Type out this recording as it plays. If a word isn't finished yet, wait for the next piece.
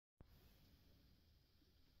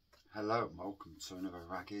Hello and welcome to another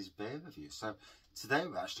Raggy's beer review. So today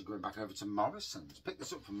we're actually going back over to Morrison's. Picked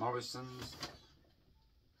this up from Morrison's.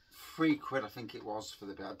 £3 I think it was for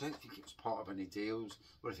the beer. I don't think it was part of any deals.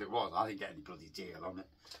 Well, if it was, I didn't get any bloody deal on it.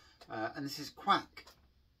 And this is Kwak.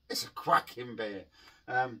 It's a quacking beer.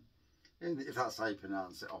 If that's how you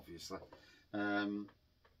pronounce it, obviously. So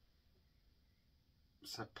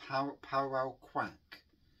Powell Kwak.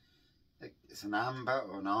 It's an amber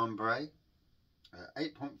or an ambre.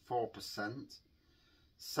 8.4%,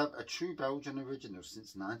 a true Belgian original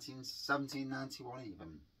since 1791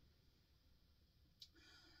 even.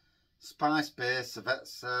 Spice beer,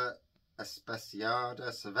 Cerveza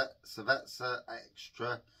Especiada, Cerveza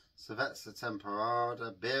Extra, Cerveza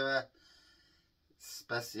Temperada, Birra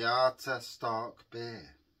Speciata, Stark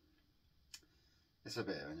beer. It's a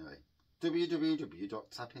beer anyway.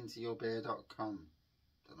 www.tapintoyourbeer.com.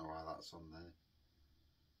 Don't know why that's on there.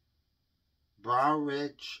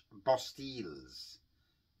 Brouwerij Bostiels,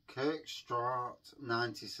 Kirkstraat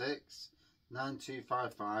 96,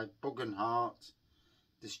 9255, Buggenhart,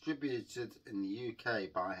 distributed in the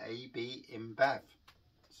UK by AB InBev.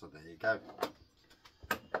 So there you go.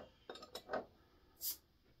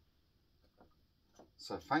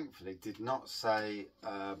 So thankfully did not say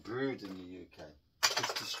brewed in the UK,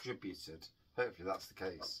 just distributed. Hopefully that's the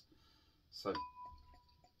case. So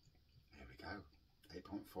here we go.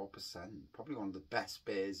 8.4%, probably one of the best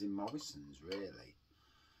beers in Morrison's, really.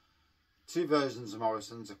 Two versions of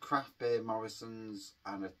Morrison's, a craft beer Morrison's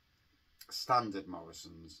and a standard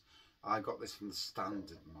Morrison's. I got this from the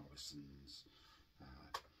standard Morrison's.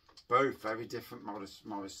 Both very different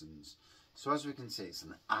Morrison's. So as we can see, it's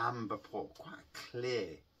an amber pour, quite a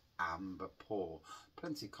clear amber pour.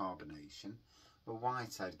 Plenty of carbonation, a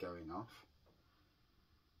white head going off.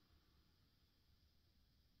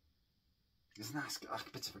 There's nice, like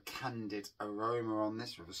a bit of a candied aroma on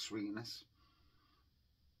this with a sweetness.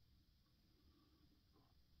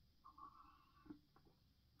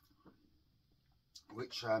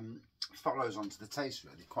 Which follows onto the taste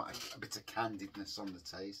really. Quite a bit of candidness on the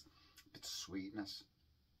taste. A bit of sweetness.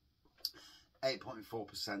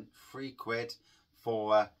 8.4%, £3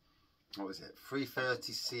 for, what was it,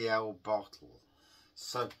 330cl bottle.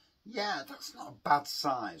 So, yeah, that's not a bad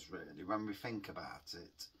size really when we think about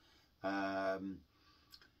it.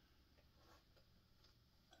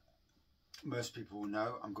 Most people will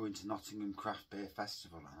know I'm going to Nottingham Craft Beer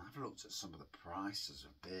Festival, and I've looked at some of the prices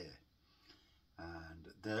of beer,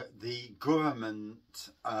 and the government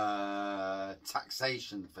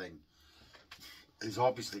taxation thing is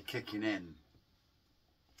obviously kicking in,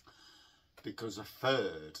 because a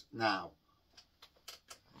third now,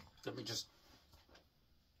 let me just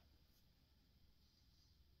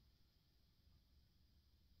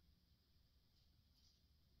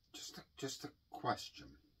a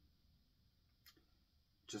question,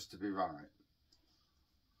 just to be right.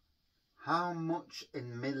 How much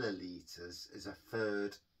in millilitres is a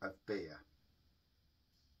third of beer?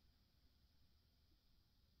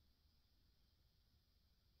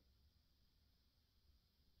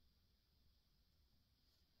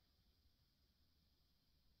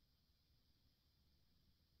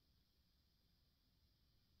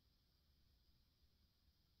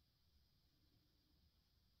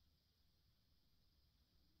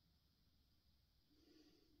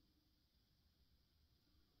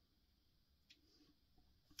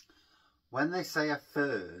 When they say a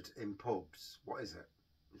third in pubs, what is it?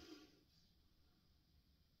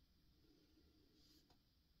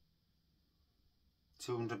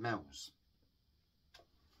 £200 mils.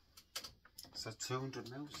 So 200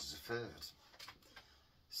 mils is a third.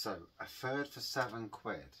 So a third for £7.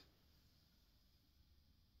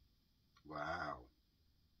 Wow.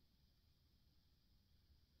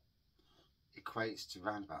 Equates to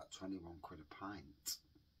around about 21 quid a pint.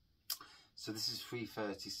 So this is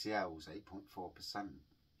 330cls, 8.4%.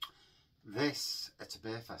 This at a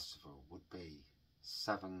beer festival would be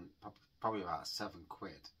probably about £7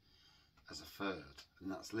 as a third,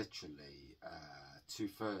 and that's literally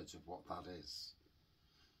 2/3 of what that is,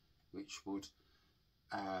 which would,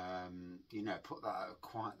 you know, put that at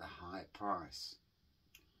quite the high price.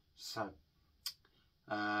 So,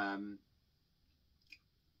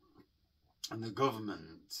 and the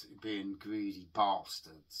government, being greedy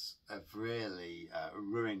bastards, have really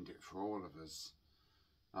ruined it for all of us.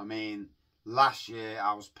 I mean, last year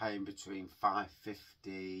I was paying between £5 to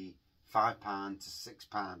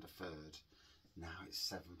 £6 a third. Now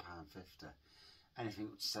it's £7.50. Anything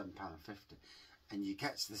up to £7.50. And you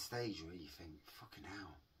get to the stage where you think, fucking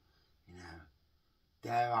hell, you know,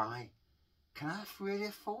 dare I? Can I really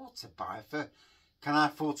afford to buy a third? Can I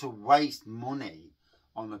afford to waste money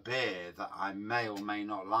on a beer that I may or may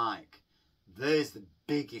not like. There's the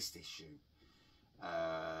biggest issue.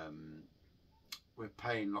 We're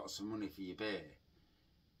paying lots of money for your beer.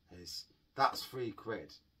 That's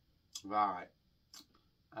 £3, right?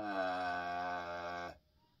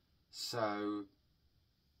 So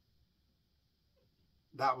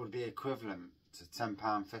that would be equivalent to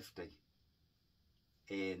 £10.50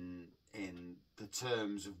 in the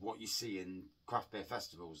terms of what you see in craft beer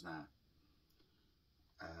festivals now.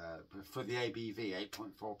 For the ABV,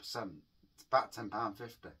 8.4%, it's about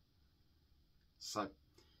 £10.50. So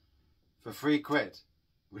for £3,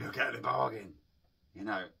 we'll get the bargain. You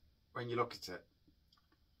know, when you look at it.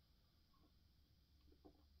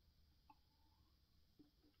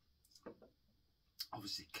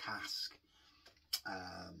 Obviously, cask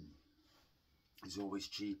is always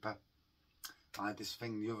cheaper. I had this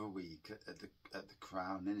thing the other week at the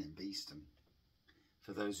Crown Inn in Beeston.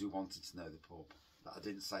 For those who wanted to know the pub, but I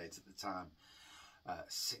didn't say it at the time.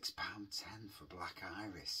 £6.10 for Black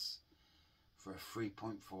Iris for a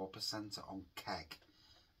 3.4% on keg,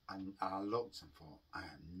 and I looked and thought, I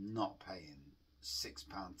am not paying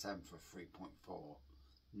 £6.10 for a 3.4.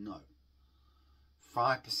 No.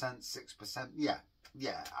 5%, 6%, yeah.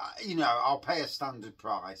 You know, I'll pay a standard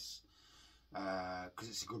price because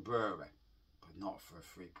it's a good brewery, but not for a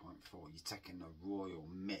 3.4. You're taking a Royal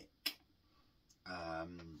Mick.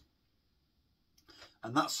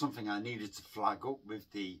 And that's something I needed to flag up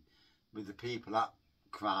with the people at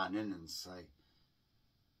Crown Inn and say,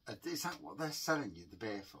 is that what they're selling you the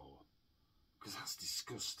beer for? Because that's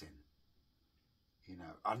disgusting. You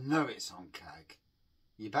know, I know it's on keg.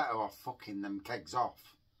 You're better off fucking them kegs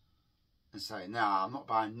off and say, no, I'm not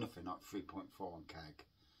buying nothing at 3.4 on keg.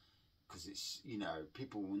 Because it's, you know,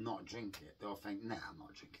 people will not drink it. They'll think, nah, I'm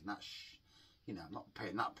not drinking that you know, I'm not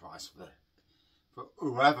paying that price for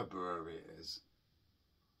whoever brewery it is.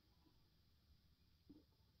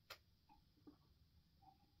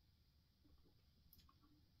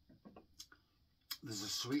 There's a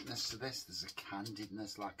sweetness to this. There's a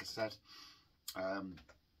candidness, like I said.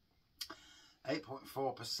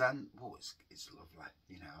 8.4%. Oh, it's lovely.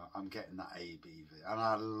 You know, I'm getting that ABV, and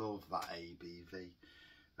I love that ABV.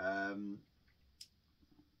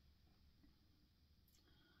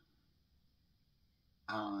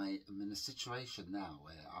 I am in a situation now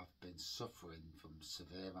where I've been suffering from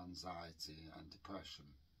severe anxiety and depression,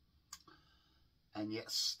 and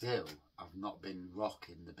yet still I've not been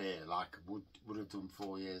rocking the beer like I would have done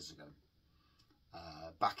 4 years ago.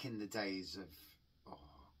 Back in the days of,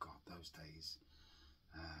 oh God, those days,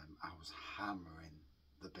 I was hammering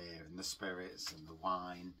the beer and the spirits and the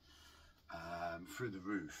wine through the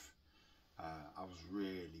roof. I was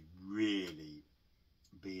really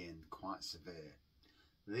being quite severe.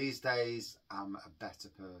 These days I'm a better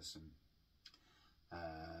person.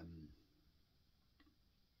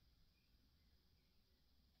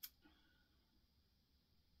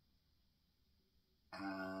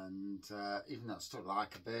 And even though I still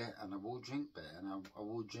like a beer, and I will drink beer, and I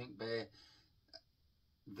will drink beer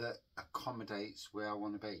that accommodates where I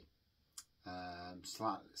want to be.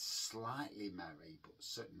 Slightly merry, but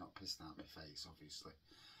certainly not pissed out my face, obviously.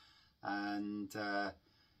 And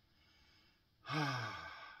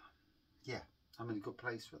yeah, I'm in a good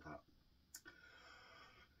place with that.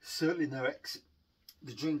 Certainly no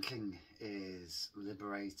the drinking is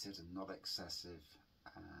liberated and not excessive,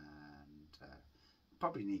 and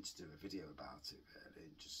probably need to do a video about it really,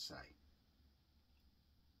 and just say.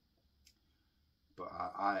 But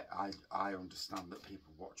I understand that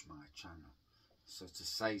people watch my channel, so to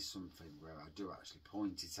say something where I do actually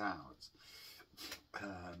point it out,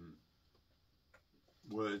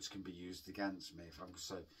 words can be used against me.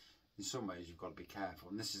 So in some ways you've got to be careful,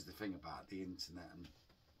 and this is the thing about the internet and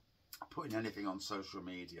putting anything on social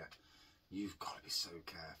media. You've got to be so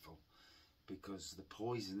careful, because the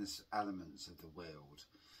poisonous elements of the world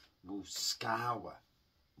will scour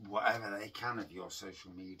whatever they can of your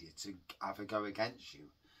social media to have a go against you.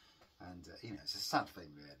 And you know, it's a sad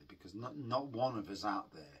thing really, because not one of us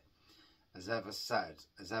out there has ever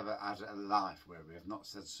had a life where we have not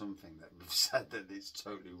said something that we've said that it's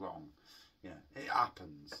totally wrong. You know, it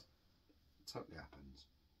happens. It totally happens.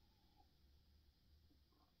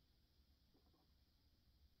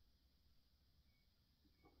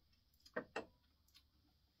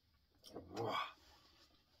 Whoa.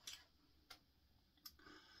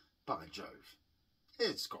 By Jove,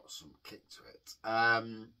 it's got some kick to it.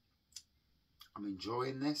 I'm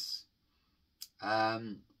enjoying this. Not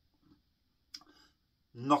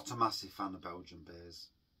a massive fan of Belgian beers.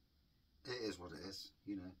 It is what it is,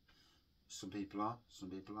 you know. Some people are, some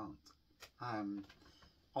people aren't.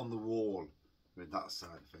 On the wall with that side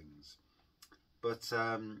of things. But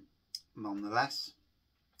nonetheless,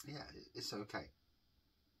 yeah, it's okay.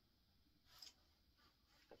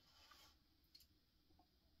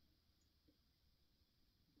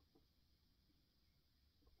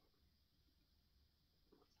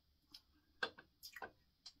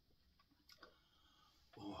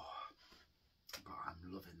 Oh, but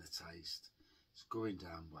I'm loving the taste. It's going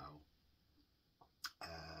down well.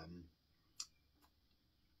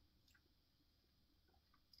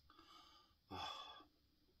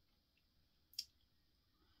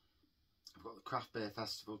 I've got the Craft Beer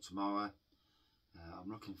Festival tomorrow. I'm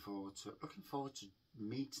looking forward to it. Looking forward to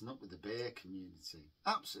meeting up with the beer community.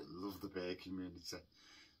 Absolutely love the beer community.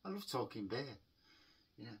 I love talking beer.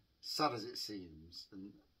 Yeah, sad as it seems,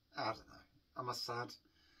 and I don't know. Am I sad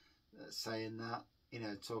saying that? You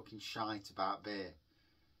know, talking shite about beer.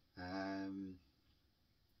 And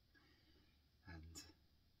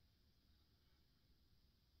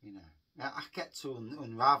you know, I get to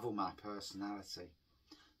unravel my personality.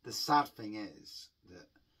 The sad thing is that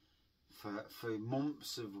for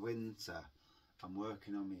months of winter, I'm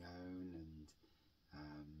working on my own,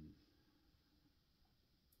 and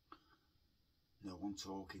no one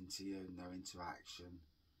talking to you, no interaction.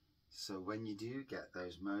 So when you do get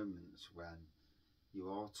those moments when you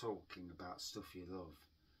are talking about stuff you love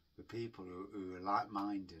with people who are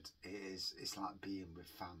like-minded, it's like being with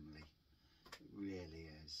family. It really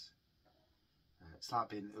is. It's like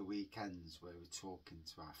being at the weekends where we're talking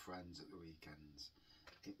to our friends at the weekends.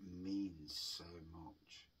 It means so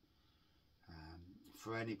much.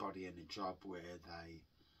 For anybody in a job where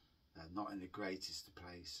they're not in the greatest of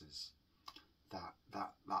places,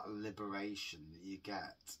 that liberation that you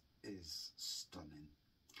get is stunning.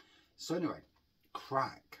 So anyway,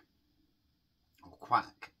 crack or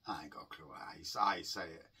quack, I ain't got a clue how you say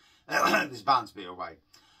it. There's bound to be a way.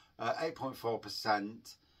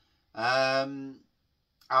 8.4%.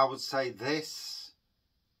 I would say this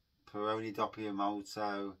Peroni Doppio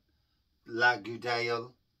Molto,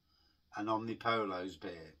 Lagudale and Omnipolo's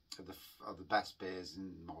beer are the best beers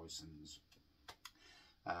in Morrison's.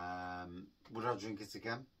 Would I drink it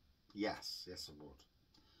again? Yes, I would.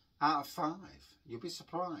 Out of 5, you'll be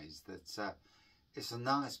surprised that it's a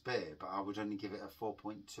nice beer, but I would only give it a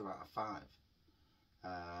 4.2 out of 5.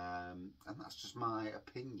 And that's just my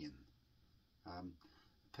opinion.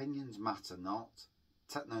 Opinions matter not.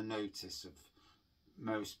 Take no notice of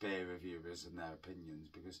most beer reviewers and their opinions,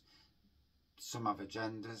 because some have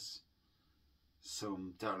agendas,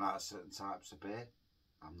 some don't like certain types of beer.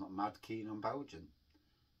 I'm not mad keen on Belgian,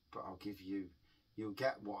 but you'll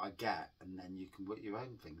get what I get, and then you can work your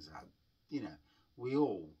own things out. You know, we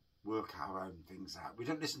all work our own things out. We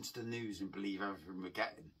don't listen to the news and believe everything we're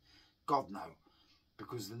getting. God no,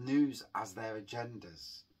 because the news has their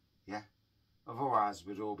agendas. Yeah, otherwise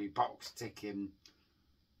we'd all be box ticking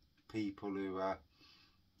people who are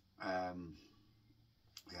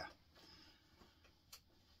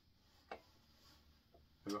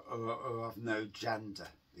who have no gender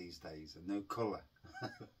these days and no colour.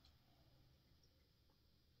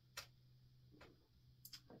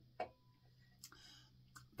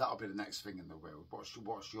 That'll be the next thing in the world.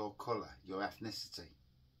 What's your colour, your ethnicity?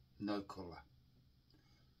 No colour.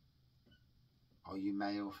 Are you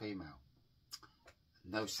male or female?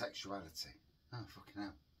 No sexuality. Oh, fucking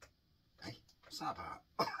hell. Hey, what's that about?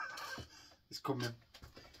 It's coming.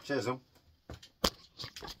 Cheers, on.